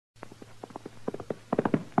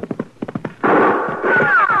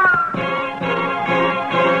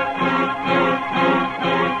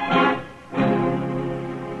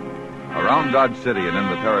Dodge City and in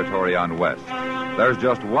the territory on west, there's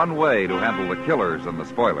just one way to handle the killers and the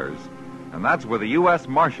spoilers, and that's with a U.S.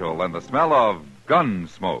 Marshal and the smell of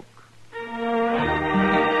Gunsmoke.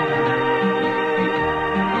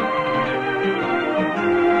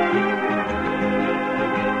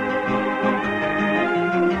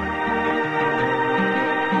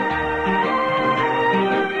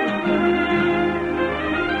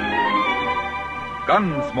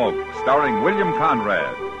 Gunsmoke, starring William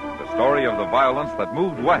Conrad. The story of the violence that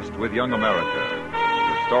moved west with young America.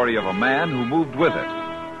 The story of a man who moved with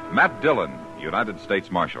it. Matt Dillon, United States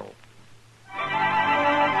Marshal.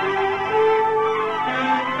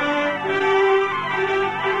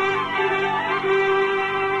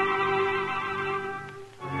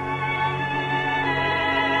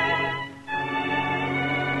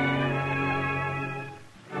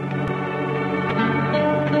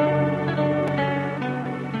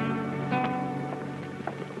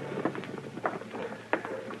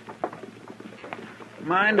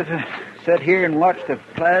 Mind if I sit here and watch the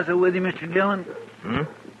plaza with you, Mr. Dillon? Hmm?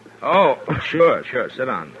 Oh, sure. Sit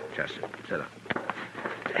on, Chester. Sit on.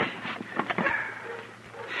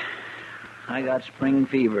 I got spring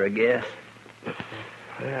fever, I guess.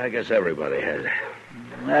 Yeah, I guess everybody has it.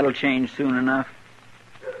 That'll change soon enough.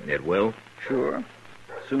 It will? Sure.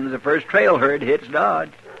 As soon as the first trail herd hits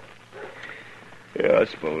Dodge. Yeah, I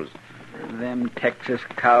suppose. Them Texas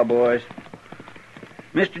cowboys.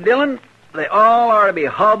 Mr. Dillon, they all ought to be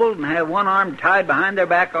hobbled and have one arm tied behind their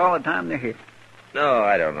back all the time they're here. No,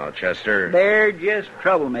 I don't know, Chester. They're just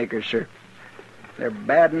troublemakers, sir. They're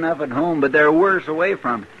bad enough at home, but they're worse away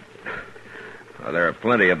from it. Well, there are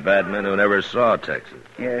plenty of bad men who never saw Texas.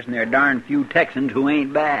 Yes, and there are darn few Texans who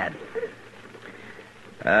ain't bad.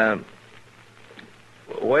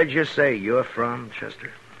 Where'd you say you're from,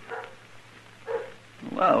 Chester?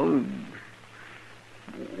 Well,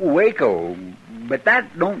 Waco. But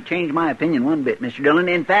that don't change my opinion one bit, Mr. Dillon.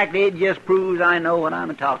 In fact, it just proves I know what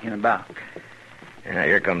I'm talking about. Yeah,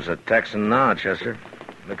 here comes a Texan now, Chester.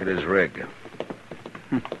 Look at his rig.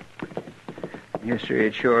 Yes, sir,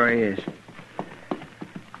 it sure is.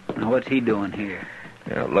 Now, what's he doing here?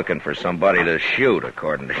 Yeah, looking for somebody to shoot,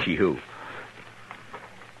 according to you.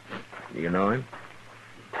 You know him?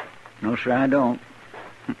 No, sir, I don't.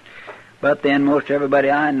 But then most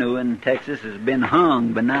everybody I knew in Texas has been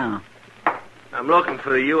hung by now. I'm looking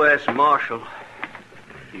for the U.S. Marshal.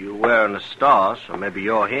 You're wearing a star, so maybe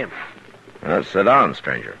you're him. Sit down,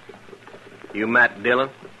 stranger. You Matt Dillon?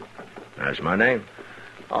 That's my name.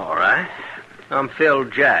 All right. I'm Phil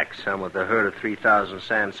Jacks. I'm with a herd of 3,000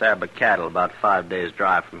 San Saba cattle about 5 days'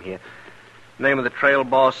 drive from here. The name of the trail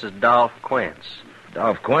boss is Dolph Quince.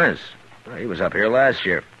 Dolph Quince? Well, he was up here last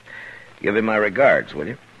year. Give him my regards, will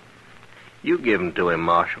you? You give them to him,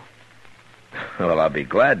 Marshal. Well, I'll be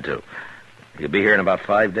glad to. He'll be here in about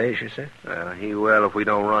 5 days, you say? He will if we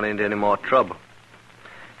don't run into any more trouble.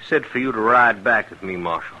 He said for you to ride back with me,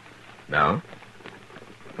 Marshal. No?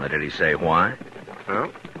 What did he say, why?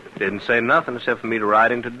 Well, didn't say nothing except for me to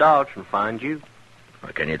ride into Dodge and find you.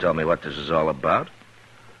 Well, can you tell me what this is all about?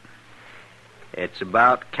 It's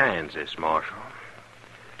about Kansas, Marshal.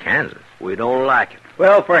 Kansas? We don't like it.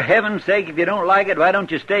 Well, for heaven's sake, if you don't like it, why don't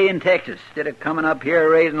you stay in Texas? Instead of coming up here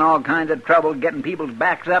raising all kinds of trouble, getting people's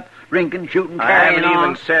backs up, drinking, shooting, carrying on. I haven't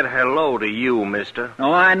even said hello to you, mister.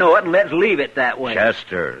 Oh, I know it, and let's leave it that way.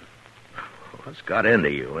 Chester, what's got into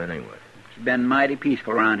you, anyway? It's been mighty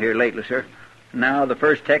peaceful around here lately, sir. Now the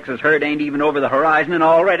first Texas herd ain't even over the horizon, and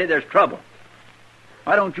already there's trouble.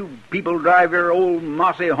 Why don't you people drive your old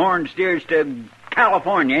mossy horn steers to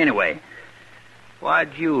California, anyway?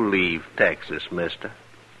 Why'd you leave Texas, mister?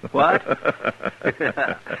 What?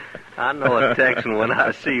 I know a Texan when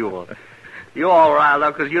I see one. You all riled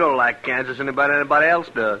up because you don't like Kansas anybody else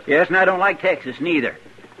does. Yes, and I don't like Texas, neither.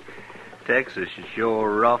 Texas is sure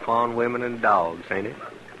rough on women and dogs, ain't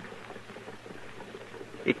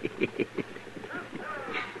it?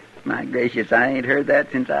 My gracious, I ain't heard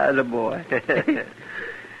that since I was a boy.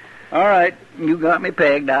 All right, you got me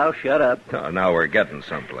pegged. I'll shut up. Oh, now we're getting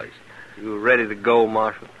someplace. You ready to go,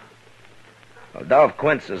 Marshal? Well, Dolph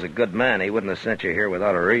Quince is a good man. He wouldn't have sent you here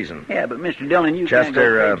without a reason. Yeah, but Mr. Dillon, you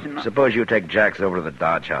Chester, can't go suppose you take Jacks over to the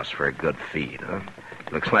Dodge House for a good feed, huh?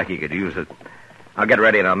 Looks like he could use it. I'll get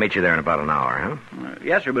ready and I'll meet you there in about an hour, huh?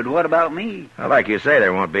 Yes, sir, but what about me? Well, like you say,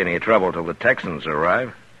 there won't be any trouble till the Texans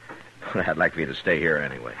arrive. I'd like for you to stay here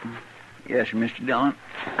anyway. Yes, sir, Mr. Dillon.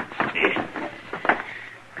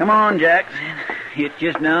 Come on, Jacks. It's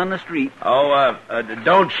just down the street. Oh,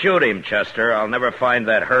 don't shoot him, Chester. I'll never find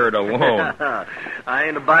that herd alone. I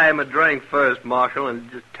ain't to buy him a drink first, Marshal,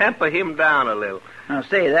 and just temper him down a little. Now,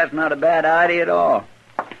 say, that's not a bad idea at all.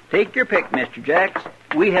 Take your pick, Mr. Jacks.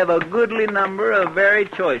 We have a goodly number of very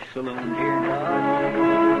choice saloons here in Dodge.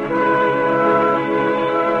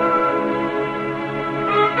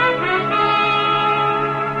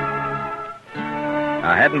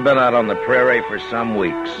 I hadn't been out on the prairie for some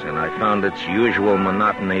weeks, and I found its usual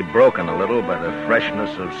monotony broken a little by the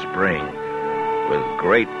freshness of spring, with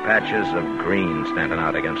great patches of green standing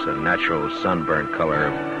out against the natural sunburnt color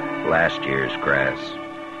of last year's grass.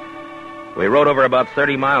 We rode over about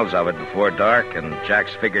 30 miles of it before dark, and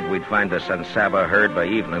Jax figured we'd find the San Saba herd by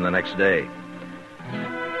evening the next day.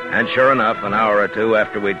 And sure enough, an hour or two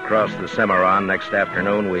after we'd crossed the Cimarron next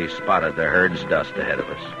afternoon, we spotted the herd's dust ahead of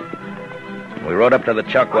us. We rode up to the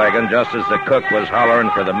chuck wagon just as the cook was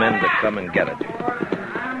hollering for the men to come and get it.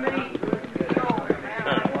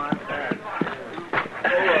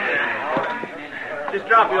 Just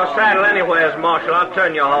drop your saddle anywheres, Marshal. I'll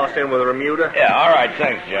turn your horse in with a remuda. Yeah, all right,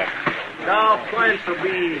 thanks, Jack. Now, Quince will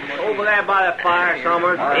be over there by the fire,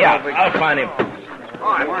 Summers. Yeah, I'll find him.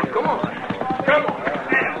 All right, come on. Come on.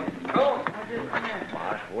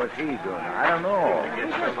 What's he doing? I don't know.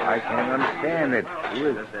 I can't understand it. Who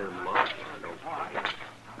is it?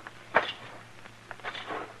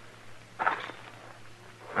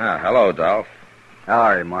 Hello, Dolph. How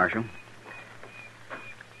are you, Marshal?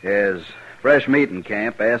 There's fresh meat in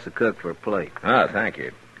camp. Ask the cook for a plate. Thank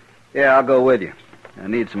you. Yeah, I'll go with you. I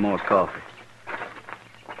need some more coffee.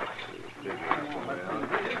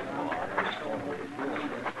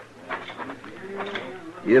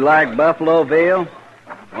 You like buffalo veal?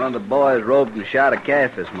 One of the boys roped and shot a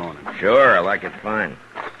calf this morning. Sure, I like it fine.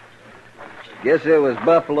 Guess it was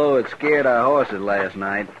buffalo that scared our horses last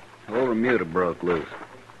night. Old remuda broke loose.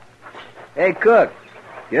 Hey, cook,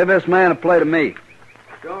 give this man a plate of meat.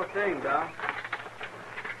 Sure thing, Doc.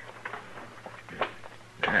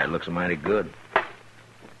 Yeah, it looks mighty good.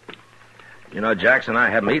 You know, Jackson and I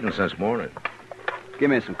haven't eaten since morning. Give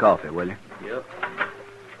me some coffee, will you? Yep.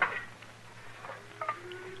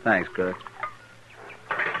 Thanks, cook.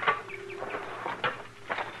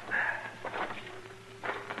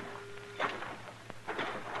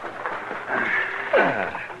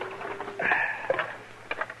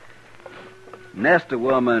 Nesta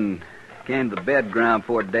woman came to the bed ground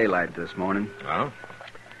before daylight this morning. Oh?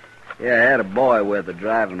 Yeah, I had a boy with her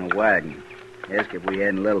driving a wagon. Asked if we had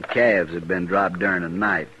any little calves that had been dropped during the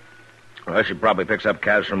night. Well, she probably picks up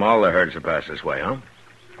calves from all the herds that pass this way, huh?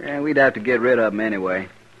 Yeah, we'd have to get rid of them anyway,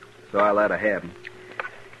 so I let her have them.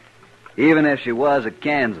 Even if she was a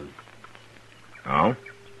Kansan. Oh?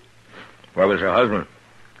 Where was her husband?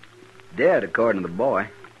 Dead, according to the boy.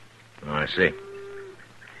 Oh, I see.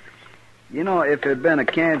 You know, if there'd been a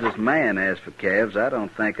Kansas man asked for calves, I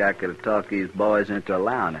don't think I could have talked these boys into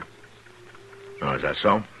allowing it. Oh, is that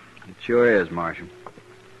so? It sure is, Marshal.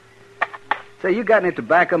 Say, you got any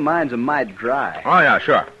tobacco? Mine's a mite dry. Oh, yeah,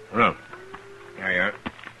 sure. Oh. There you are.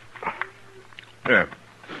 Here.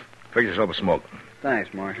 Fix yourself a smoke.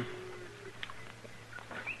 Thanks, Marshal.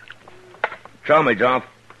 Tell me, Dolph,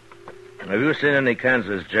 have you seen any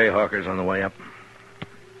Kansas Jayhawkers on the way up?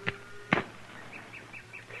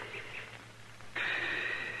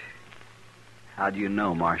 How do you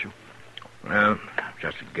know, Marshal? Well,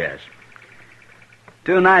 just a guess.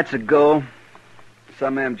 2 nights ago,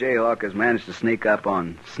 some of them Jayhawkers managed to sneak up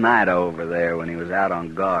on Snyder over there when he was out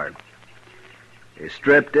on guard. They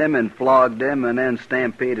stripped him and flogged him and then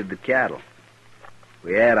stampeded the cattle.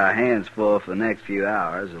 We had our hands full for the next few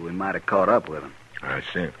hours, or we might have caught up with them. I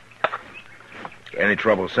see. Any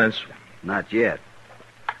trouble since? Not yet.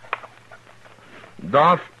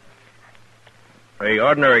 Dolph, the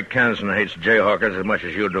ordinary Kansan hates Jayhawkers as much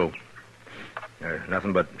as you do. They're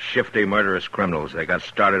nothing but shifty, murderous criminals. They got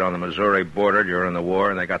started on the Missouri border during the war,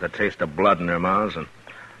 and they got the taste of blood in their mouths, and,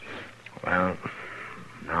 well,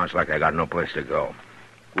 now it's like they got no place to go.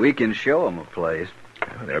 We can show them a place.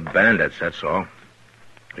 They're bandits, that's all.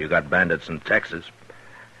 You got bandits in Texas.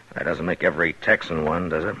 That doesn't make every Texan one,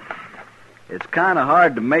 does it? It's kind of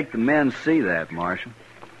hard to make the men see that, Marshal.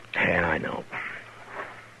 Yeah, I know.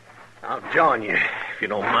 I'll join you, if you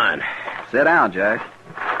don't mind. Sit down, Jack.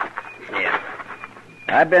 Yeah.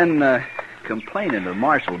 I've been complaining to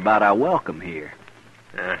Marshal about our welcome here.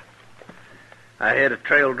 I hear the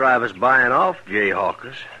trail drivers buying off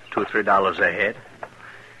Jayhawkers, $2 or $3 a head.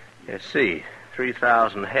 You see,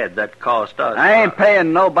 3,000 head, that cost us. I ain't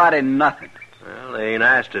paying nobody nothing. Well, they ain't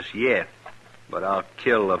asked us yet, but I'll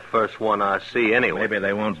kill the first one I see anyway. Maybe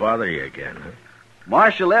they won't bother you again, huh?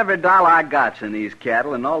 Marshal, every dollar I got's in these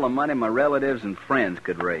cattle and all the money my relatives and friends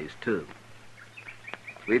could raise, too.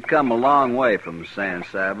 We've come a long way from San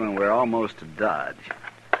Saba, and we're almost to Dodge.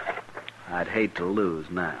 I'd hate to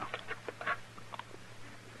lose now.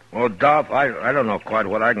 Well, Dolph, I don't know quite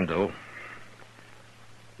what I can do.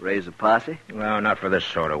 Raise a posse? No, not for this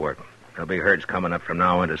sort of work. There'll be herds coming up from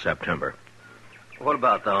now into September. What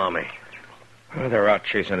about the Army? Well, they're out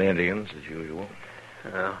chasing the Indians, as usual.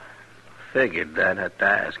 Well, figured that. Had to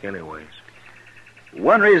ask anyways.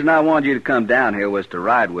 One reason I wanted you to come down here was to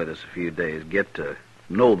ride with us a few days, get to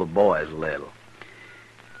know the boys a little.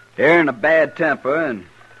 They're in a bad temper, and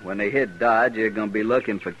when they hit Dodge, they're going to be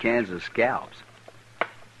looking for Kansas scalps.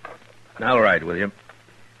 I'll ride with you.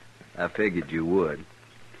 I figured you would.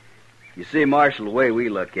 You see, Marshal, the way we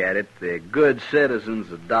look at it, the good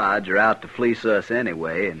citizens of Dodge are out to fleece us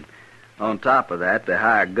anyway, and on top of that, they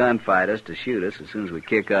hire gunfighters to shoot us as soon as we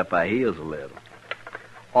kick up our heels a little.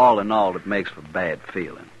 All in all, it makes for bad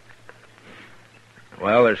feeling.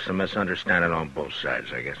 Well, there's some misunderstanding on both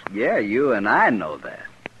sides, I guess. Yeah, you and I know that.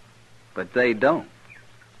 But they don't.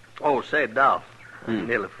 Oh, say, Dolph, I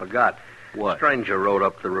nearly forgot. What? A stranger rode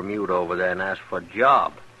up the Remude over there and asked for a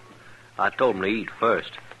job. I told him to eat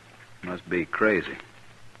first. Must be crazy.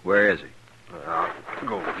 Where is he? I'll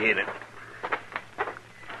go get it.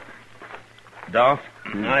 Dolph,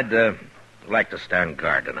 I'd like to stand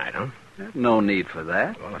guard tonight, huh? No need for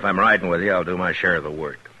that. Well, if I'm riding with you, I'll do my share of the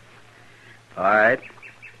work. All right.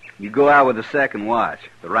 You go out with the second watch.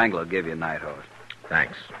 The Wrangler will give you a night horse.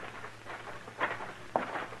 Thanks.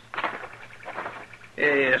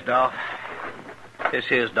 Here he is, Dolph. This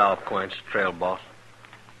here's Dolph Quince, trail boss.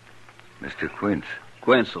 Mr. Quince.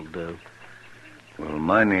 Quince will do. Well,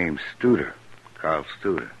 my name's Studer. Carl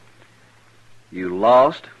Studer. You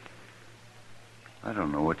lost? I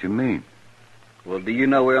don't know what you mean. Well, do you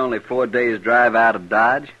know we're only 4 days' drive out of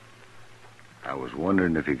Dodge? I was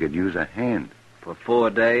wondering if you could use a hand. For 4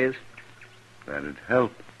 days? That'd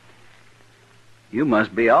help. You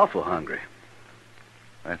must be awful hungry.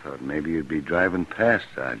 I thought maybe you'd be driving past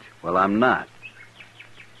Dodge. Well, I'm not.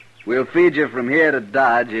 We'll feed you from here to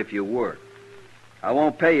Dodge if you work. I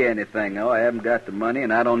won't pay you anything, though. I haven't got the money,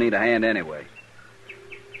 and I don't need a hand anyway.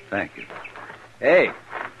 Thank you. Hey,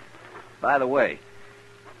 by the way,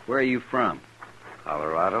 where are you from?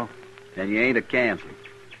 Colorado? And you ain't a Kansan?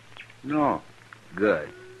 No. Good.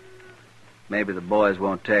 Maybe the boys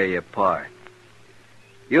won't tear you apart.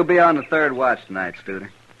 You'll be on the third watch tonight, Studer.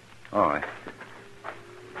 All right.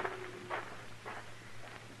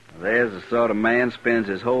 There's the sort of man spends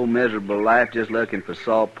his whole miserable life just looking for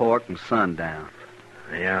salt pork and sundown.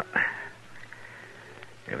 Yeah.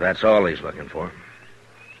 If that's all he's looking for.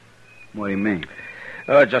 What do you mean?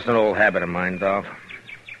 Oh, it's just an old habit of mine, Dolph.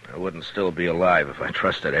 I wouldn't still be alive if I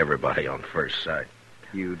trusted everybody on first sight.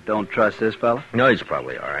 You don't trust this fella? No, he's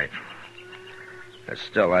probably all right. But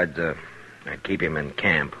still, I'd keep him in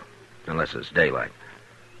camp, unless it's daylight.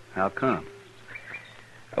 How come?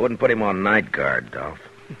 I wouldn't put him on night guard, Dolph.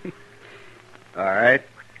 All right.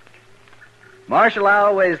 Marshal, I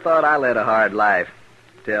always thought I led a hard life.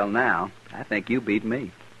 Till now, I think you beat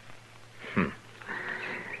me. Well,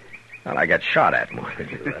 I got shot at more than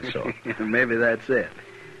you, that's all. Maybe that's it.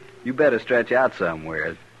 You better stretch out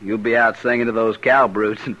somewhere. You'll be out singing to those cow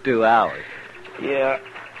brutes in 2 hours. Yeah.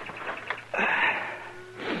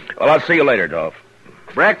 Well, I'll see you later, Dolph.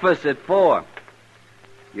 Breakfast at 4.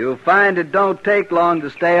 You'll find it don't take long to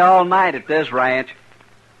stay all night at this ranch.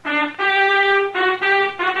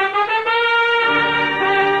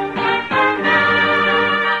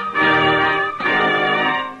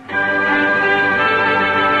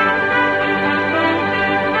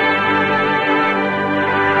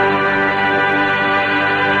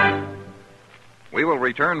 We will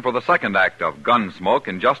return for the second act of Gunsmoke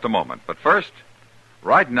in just a moment. But first,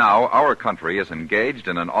 right now, our country is engaged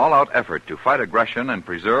in an all-out effort to fight aggression and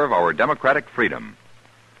preserve our democratic freedom.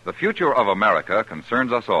 The future of America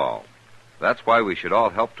concerns us all. That's why we should all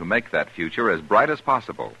help to make that future as bright as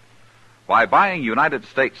possible. By buying United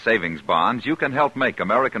States savings bonds, you can help make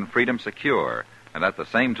American freedom secure, and at the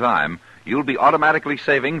same time, you'll be automatically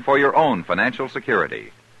saving for your own financial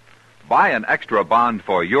security. Buy an extra bond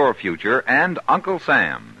for your future and Uncle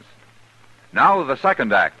Sam's. Now the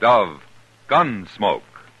second act of Gunsmoke.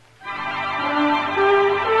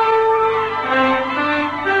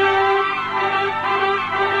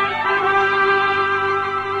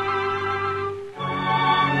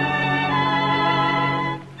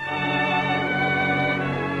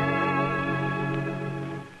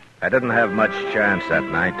 I didn't have much chance that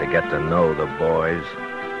night to get to know the boys.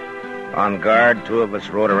 On guard, 2 of us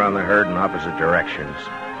rode around the herd in opposite directions,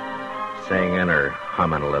 singing or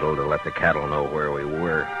humming a little to let the cattle know where we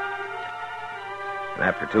were. And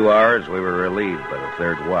after 2 hours, we were relieved by the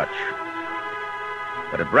third watch.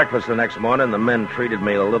 But at breakfast the next morning, the men treated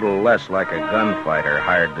me a little less like a gunfighter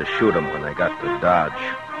hired to shoot them when they got to Dodge.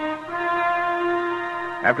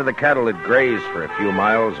 After the cattle had grazed for a few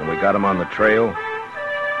miles and we got them on the trail,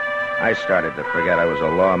 I started to forget I was a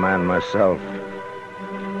lawman myself.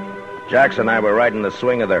 Jax and I were right in the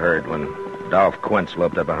swing of the herd when Dolph Quint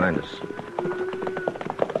loped up behind us.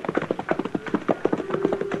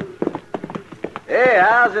 Hey,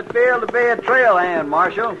 how's it feel to be a trail hand,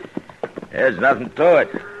 Marshal? There's nothing to it.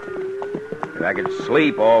 If I could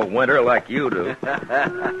sleep all winter like you do.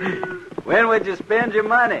 When would you spend your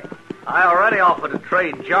money? I already offered to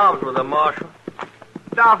trade jobs with the marshal.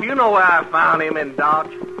 Dolph, you know where I found him in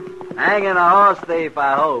Dodge. Hanging a horse thief,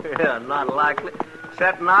 I hope. Yeah, not likely.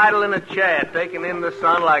 Sitting idle in a chair, taking in the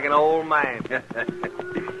sun like an old man.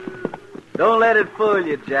 Don't let it fool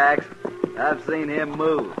you, Jax. I've seen him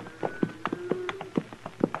move.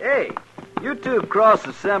 Hey, you two crossed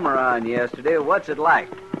the Cimarron yesterday. What's it like?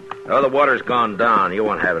 Oh, the water's gone down. You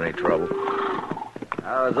won't have any trouble.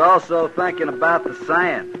 I was also thinking about the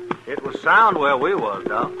sand. It was sound where we was,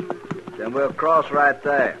 Dolph. Then we'll cross right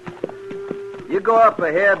there. You go up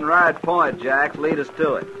ahead and ride point, Jax. Lead us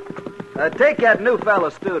to it. Take that new fellow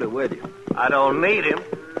Studer with you. I don't need him.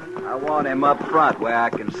 I want him up front where I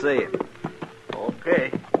can see him.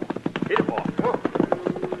 Okay. Hit him off.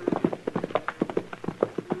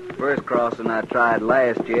 First crossing I tried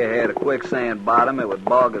last year had a quicksand bottom. It would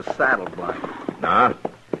bog a saddle blanket. Nah?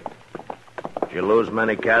 Did you lose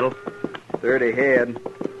many cattle? 30 head.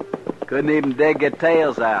 Couldn't even dig their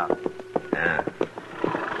tails out. Yeah.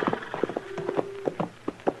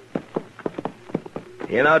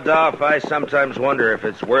 You know, Dolph, I sometimes wonder if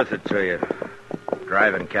it's worth it to you,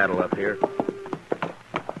 driving cattle up here.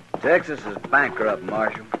 Texas is bankrupt,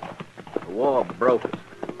 Marshal. The war broke us.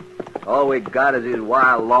 All we got is these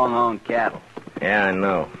wild longhorn cattle. Yeah, I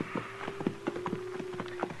know.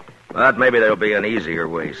 But maybe there'll be an easier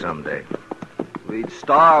way someday. We'd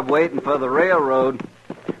starve waiting for the railroad.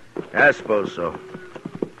 I suppose so.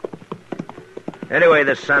 Anyway,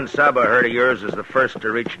 this San Saba herd of yours is the first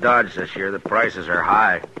to reach Dodge this year. The prices are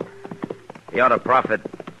high. You ought to profit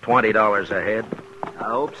 $20 a head. I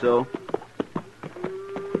hope so.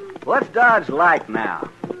 What's Dodge like now?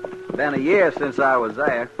 Been a year since I was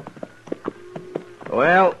there.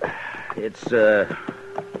 Well, it's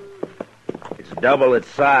double its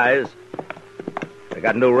size. They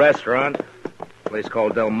got a new restaurant, a place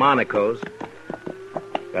called Delmonico's.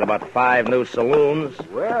 Got about 5 new saloons.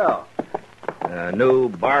 Well, A new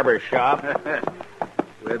barber shop.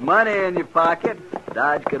 with money in your pocket,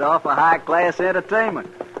 Dodge could offer high-class entertainment.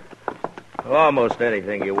 Almost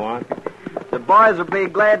anything you want. The boys will be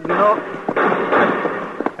glad to know.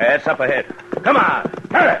 Hey, it's up ahead. Come on,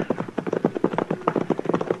 hurry!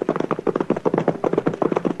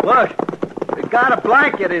 Look, we got a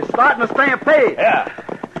blanket. It's starting to stampede. Yeah.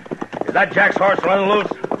 Is that Jack's horse running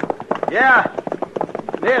loose? Yeah.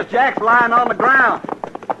 There's Jack's lying on the ground.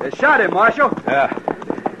 They shot him, Marshal. Yeah.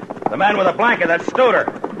 The man with the blanket, that's Studer.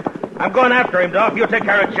 I'm going after him, Dolph. You take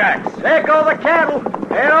care of Jack's. There go the cattle.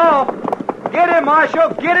 Head off. Get him, Marshal.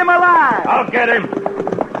 Get him alive. I'll get him.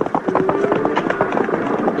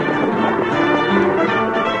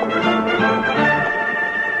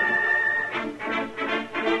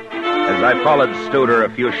 As I followed Studer, a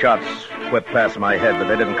few shots whipped past my head, but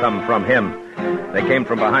they didn't come from him. They came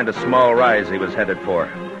from behind a small rise he was headed for.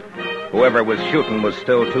 Whoever was shooting was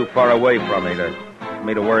still too far away from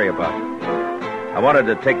me to worry about. I wanted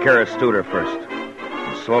to take care of Studer first.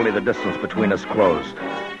 And slowly the distance between us closed.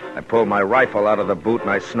 I pulled my rifle out of the boot and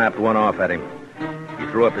I snapped one off at him. He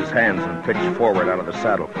threw up his hands and pitched forward out of the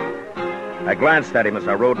saddle. I glanced at him as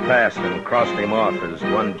I rode past and crossed him off as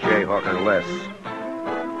one Jayhawker less.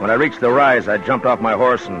 When I reached the rise, I jumped off my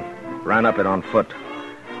horse and ran up it on foot.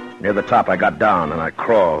 Near the top, I got down and I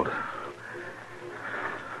crawled.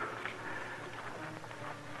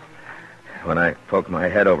 When I poked my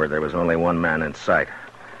head over, there was only one man in sight.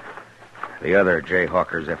 The other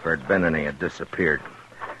Jayhawkers, if there had been any, had disappeared.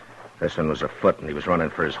 This one was afoot, and he was running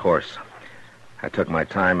for his horse. I took my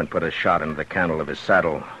time and put a shot into the cantle of his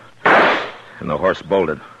saddle, and the horse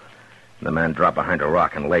bolted. The man dropped behind a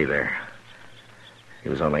rock and lay there. He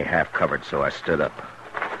was only half covered, so I stood up.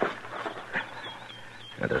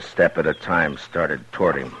 And a step at a time started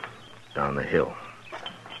toward him down the hill.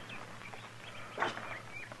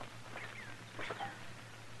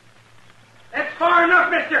 That's far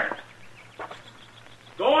enough, mister.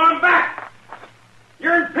 Go on back.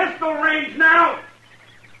 You're in pistol range now.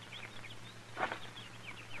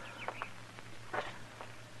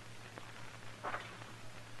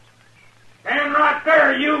 Stand right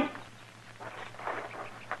there, you.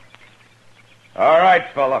 All right,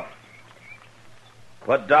 fella.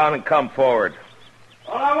 Put down and come forward.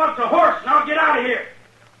 All I want's a horse, and I'll get out of here.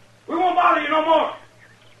 We won't bother you no more.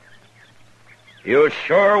 You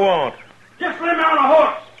sure won't. Just let me on a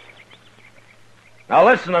horse. Now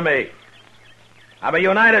listen to me. I'm a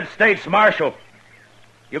United States Marshal.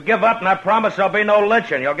 You give up and I promise there'll be no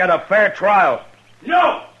lynching. You'll get a fair trial.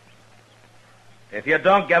 No. If you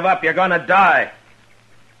don't give up, you're gonna die.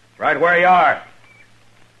 Right where you are.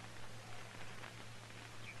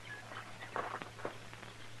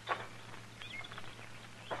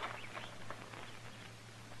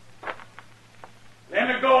 Let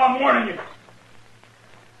me go, I'm warning you.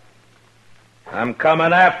 I'm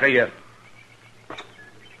coming after you.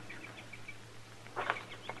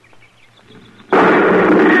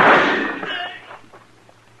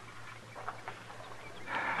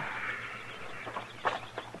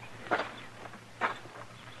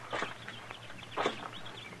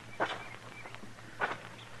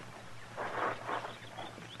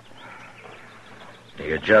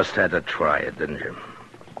 You just had to try it, didn't you?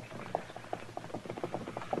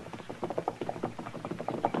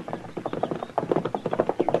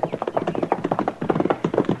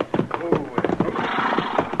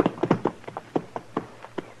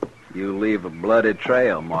 You leave a bloody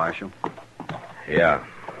trail, Marshal. Yeah.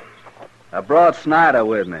 I brought Snyder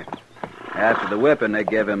with me. After the whipping they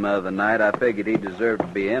gave him the other night, I figured he deserved to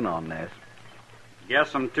be in on this.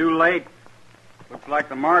 Guess I'm too late. Looks like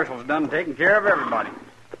the marshal's done taking care of everybody.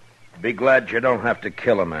 Be glad you don't have to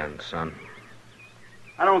kill a man, son.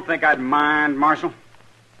 I don't think I'd mind, Marshal.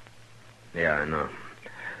 Yeah, I know.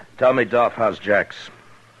 Tell me, Dolph, how's Jax?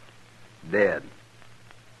 Dead.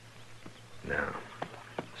 No.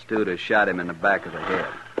 Studer shot him in the back of the head.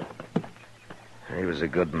 He was a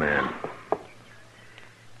good man.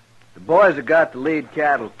 The boys have got the lead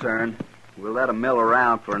cattle turned. We'll let them mill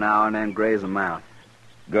around for an hour and then graze them out.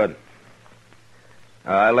 Good.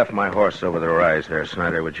 I left my horse over the rise there,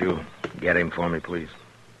 Snyder. Would you get him for me, please?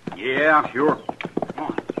 Yeah, sure. Come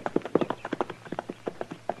on.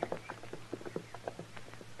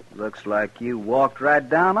 Looks like you walked right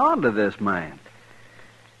down onto this man.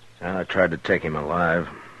 I tried to take him alive,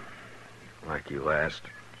 like you asked.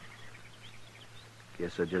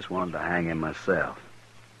 Guess I just wanted to hang him myself.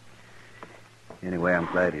 Anyway, I'm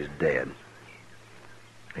glad he's dead.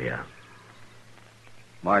 Yeah.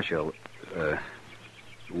 Marshal,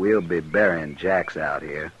 we'll be burying Jax out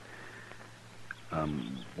here.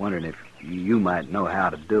 I'm wondering if you might know how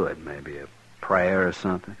to do it. Maybe a prayer or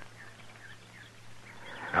something.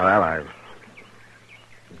 Well,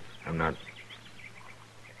 I'm not...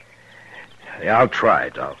 Yeah, I'll try,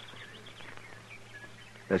 Dolph.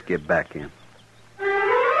 Let's get back in.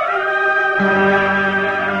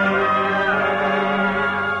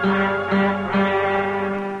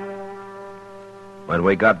 When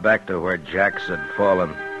we got back to where Jax had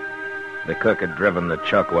fallen, the cook had driven the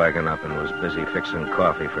chuck wagon up and was busy fixing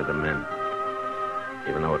coffee for the men,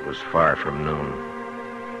 even though it was far from noon.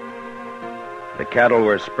 The cattle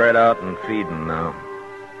were spread out and feeding now.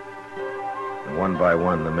 And one by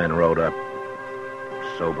one, the men rode up,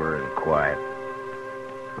 sober and quiet,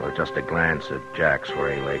 with just a glance at Jax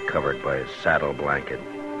where he lay covered by his saddle blanket.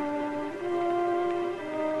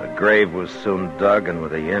 The grave was soon dug, and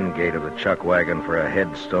with the end gate of the chuck wagon for a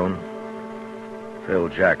headstone, Phil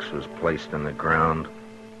Jax was placed in the ground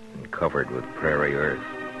and covered with prairie earth.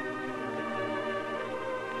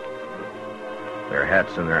 Their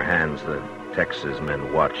hats in their hands, the Texas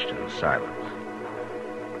men watched in silence.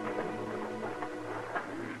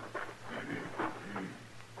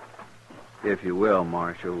 If you will,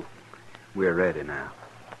 Marshal, we're ready now.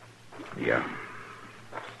 Yeah.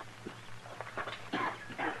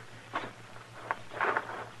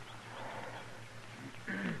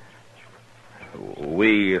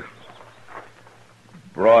 We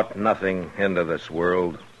brought nothing into this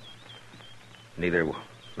world, neither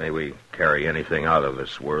may we carry anything out of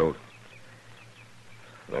this world.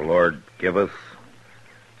 The Lord giveth,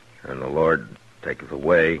 and the Lord taketh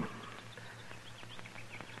away.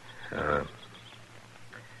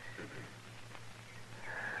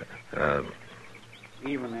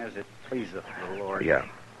 Even as it pleaseth the Lord. Yeah.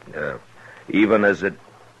 Even as it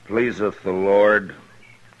pleaseth the Lord,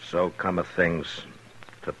 so cometh things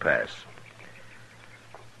to pass.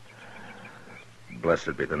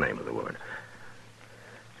 Blessed be the name of the Lord.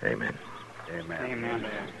 Amen. Amen.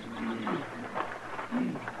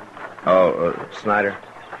 Oh, Snyder,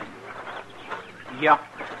 Yeah.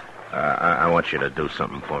 I want you to do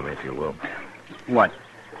something for me, if you will. What?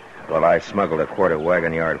 Well, I smuggled a quart of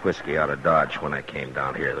wagon yard whiskey out of Dodge when I came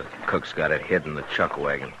down here. The cook's got it hid in the chuck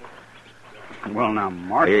wagon. Well, now,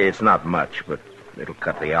 Marshal. It's not much, but it'll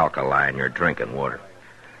cut the alkali in your drinking water.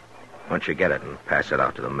 Why don't you get it and pass it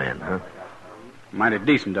out to the men, huh? Mighty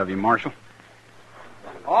decent of you, Marshal.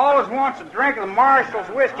 Always wants a drink of the Marshall's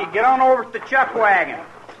whiskey. Get on over to the chuck wagon.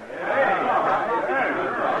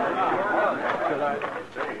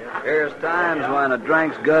 There's times when a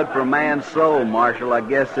drink's good for a man's soul, Marshal. I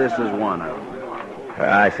guess this is one of them.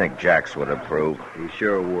 I think Jax would approve. He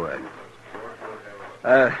sure would.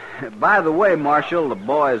 By the way, Marshal, the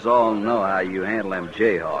boys all know how you handle them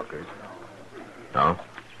Jayhawkers. No?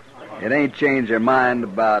 It ain't changed their mind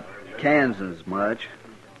about Kansas much,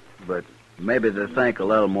 but maybe they think a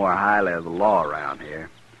little more highly of the law around here.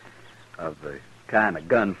 Of the kind of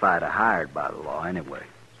gunfighter hired by the law, anyway.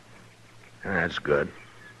 That's good.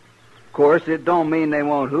 Of course, it don't mean they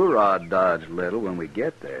won't hoorah Dodge little when we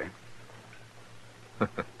get there.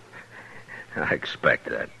 I expect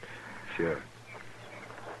that. Sure.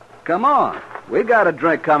 Come on. We got a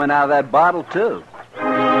drink coming out of that bottle, too.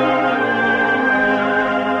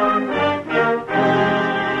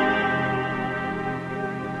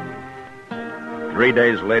 3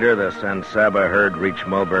 days later, the San Saba herd reached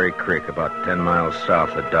Mulberry Creek, about 10 miles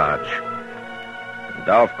south of Dodge. And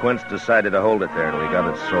Dolph Quince decided to hold it there, and we got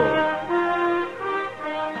it sold.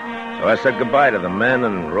 So I said goodbye to the men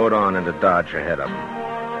and rode on into Dodge ahead of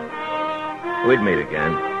them. We'd meet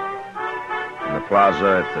again. In the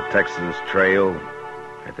plaza, at the Texas Trail,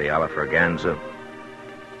 at the Alafraganza.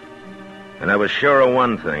 And I was sure of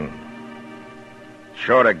one thing.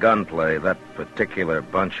 Short of gunplay, that particular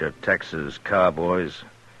bunch of Texas cowboys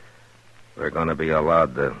were going to be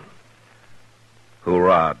allowed to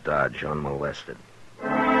hoorah Dodge unmolested.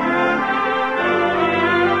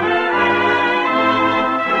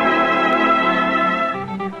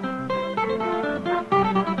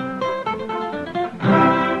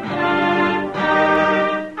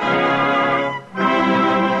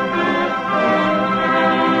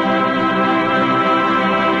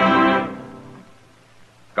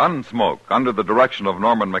 Gunsmoke, under the direction of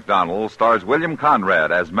Norman Macdonnell, stars William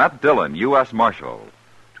Conrad as Matt Dillon, U.S. Marshal.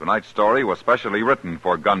 Tonight's story was specially written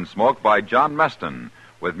for Gunsmoke by John Meston,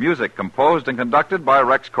 with music composed and conducted by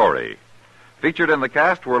Rex Corey. Featured in the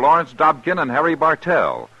cast were Lawrence Dobkin and Harry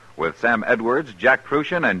Bartell, with Sam Edwards, Jack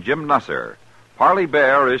Crucian, and Jim Nusser. Parley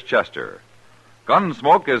Bear is Chester.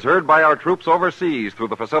 Gunsmoke is heard by our troops overseas through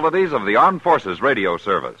the facilities of the Armed Forces Radio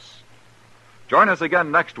Service. Join us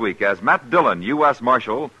again next week as Matt Dillon, U.S.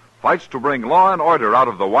 Marshal, fights to bring law and order out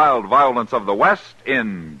of the wild violence of the West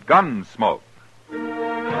in Gunsmoke.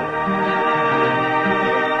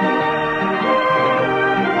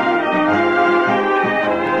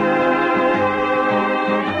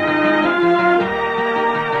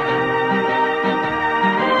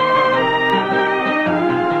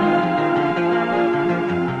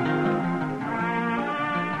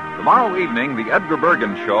 Tomorrow evening, the Edgar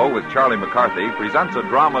Bergen Show with Charlie McCarthy presents a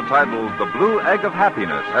drama titled The Blue Egg of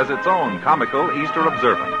Happiness as its own comical Easter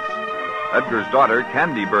observance. Edgar's daughter,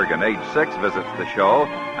 Candy Bergen, age 6, visits the show,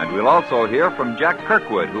 and we'll also hear from Jack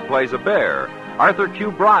Kirkwood, who plays a bear, Arthur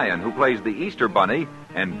Q. Bryan, who plays the Easter Bunny,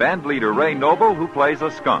 and band leader Ray Noble, who plays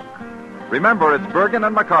a skunk. Remember, it's Bergen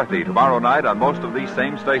and McCarthy tomorrow night on most of these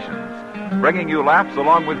same stations, bringing you laughs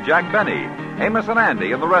along with Jack Benny, Amos and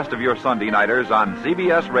Andy, and the rest of your Sunday nighters on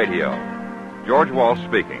CBS Radio. George Walsh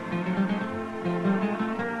speaking.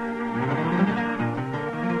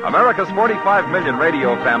 America's 45 million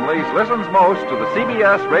radio families listens most to the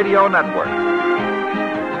CBS Radio Network.